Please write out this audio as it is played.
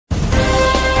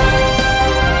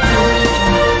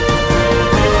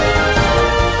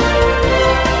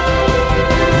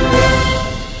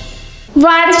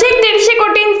वार्षिक 150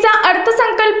 कोटींचा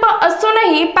अर्थसंकल्प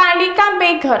असूनही पालिका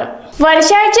बेघर।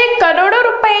 वर्षाचे करोडो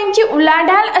रुपयांची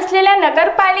उलाढाल असलेल्या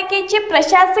नगरपालिकेची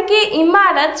प्रशासकीय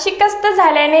इमारत शिकस्त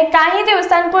झाल्याने काही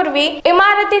दिवसांपूर्वी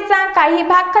इमारतीचा काही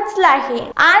भाग खचला आहे।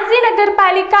 आज ही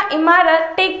नगरपालिका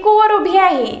इमारत टेकूवर उभी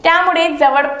आहे, त्यामुळे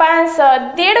जवळपास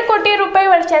 1.5 कोटी रुपये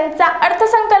वर्षांचा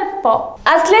अर्थसंकल्प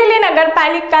असलेली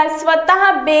नगरपालिका स्वतः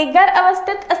बेघर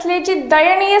अवस्थेत असल्याची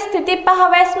दयनीय स्थिती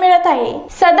पाहावयास मिळत आहे।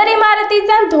 सदर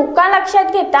इमारतीचा धोका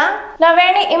लक्षात घेता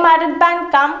नव्याने इमारत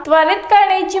बांधकाम त्वरित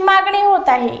करण्याची मागणी होत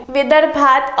आहे।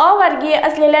 विदर्भात अवर्गीय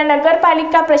असलेल्या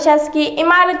नगरपालिका प्रशासकीय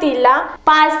इमारतीला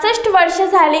 65 वर्ष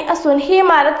झाली असून ही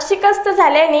इमारत शिकस्त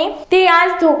झाल्याने ती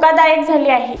आज धोकादायक झाली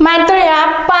आहे। मात्र या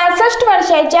 65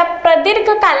 वर्षाच्या प्रदीर्घ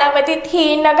कालावधीत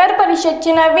ही नगर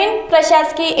परिषदची नवीन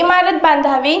प्रशासकीय इमारत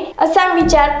बांधावी असा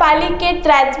विचार पालिकेत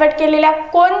राजवट केलेल्या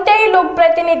कोणत्याही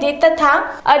लोकप्रतिनिधी तथा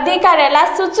अधिकाऱ्याला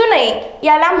सुचू नये,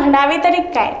 याला म्हणावे तरी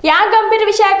काय। या गंभीर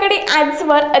विषयाकडे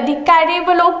आजवर अधिकारी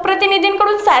व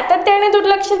लोकप्रतिनिधींकडून सातत्याने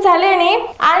दुर्लक्ष झाल्याने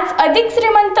आज अधिक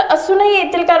श्रीमंत असूनही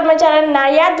येथील कर्मचाऱ्यांना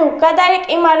या धोकादायक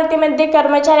इमारतीमध्ये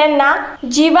कर्मचाऱ्यांना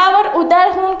जीवावर उदार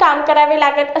होऊन काम करावे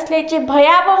लागत असल्याचे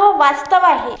भयावह वास्तव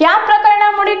आहे। या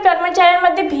प्रकरणामुळे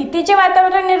कर्मचाऱ्यांमध्ये भीतीचे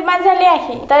वातावरण निर्माण झाले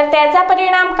आहे, तर त्याचा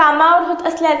परिणाम कामावर होत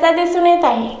असल्याचा दिसून येत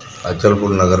आहे।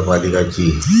 अचलपूर नगरपालिकाची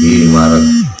ही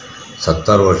इमारत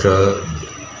 70 वर्ष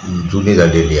जुनी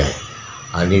झालेली आहे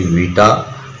आणि विटा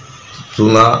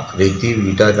चुना रेती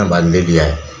विटाने बांधलेली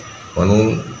आहे,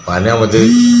 म्हणून पाण्यामध्ये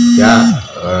त्या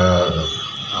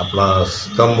आपला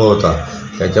स्तंभ होता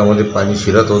त्याच्यामध्ये पाणी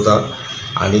शिरत होता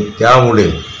आणि त्यामुळे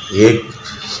एक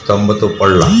स्तंभ तो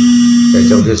पडला,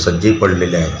 त्याच्यामध्ये सज्जे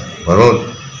पडलेले आहेत। म्हणून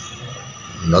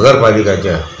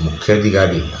नगरपालिकाच्या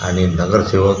मुख्याधिकारी आणि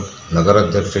नगरसेवक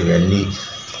नगराध्यक्ष यांनी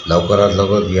लवकरात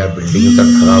लवकर या बिल्डिंगचा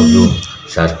ठराव घेऊन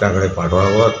शासनाकडे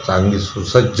पाठवावा। चांगली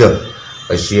सुसज्ज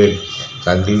अशी एक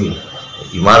चांगली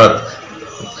इमारत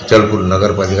अचलपूर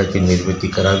नगरपालिकाची निर्मिती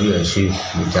करावी अशी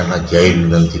मी त्यांना जाहीर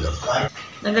विनंती करतो।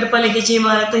 नगरपालिकेची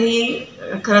इमारत ही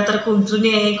खरं तर खूप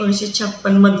जुनी आहे,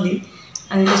 1956 मधली,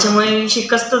 आणि त्याच्यामुळे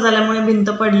शिकस्त झाल्यामुळे भिंत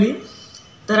पडली।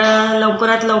 तर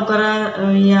लवकरात लवकर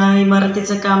या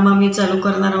इमारतीचं काम आम्ही चालू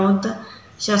करणार आहोत।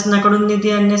 शासनाकडून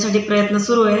निधी आणण्यासाठी प्रयत्न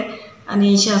सुरू आहे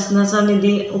आणि शासनाचा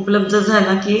निधी उपलब्ध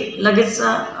झाला की लगेच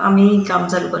आम्ही काम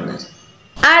चालू करणार।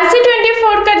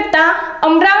 RC24 करता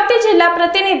अमरावती जिल्हा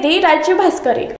प्रतिनिधी राजू भास्करे।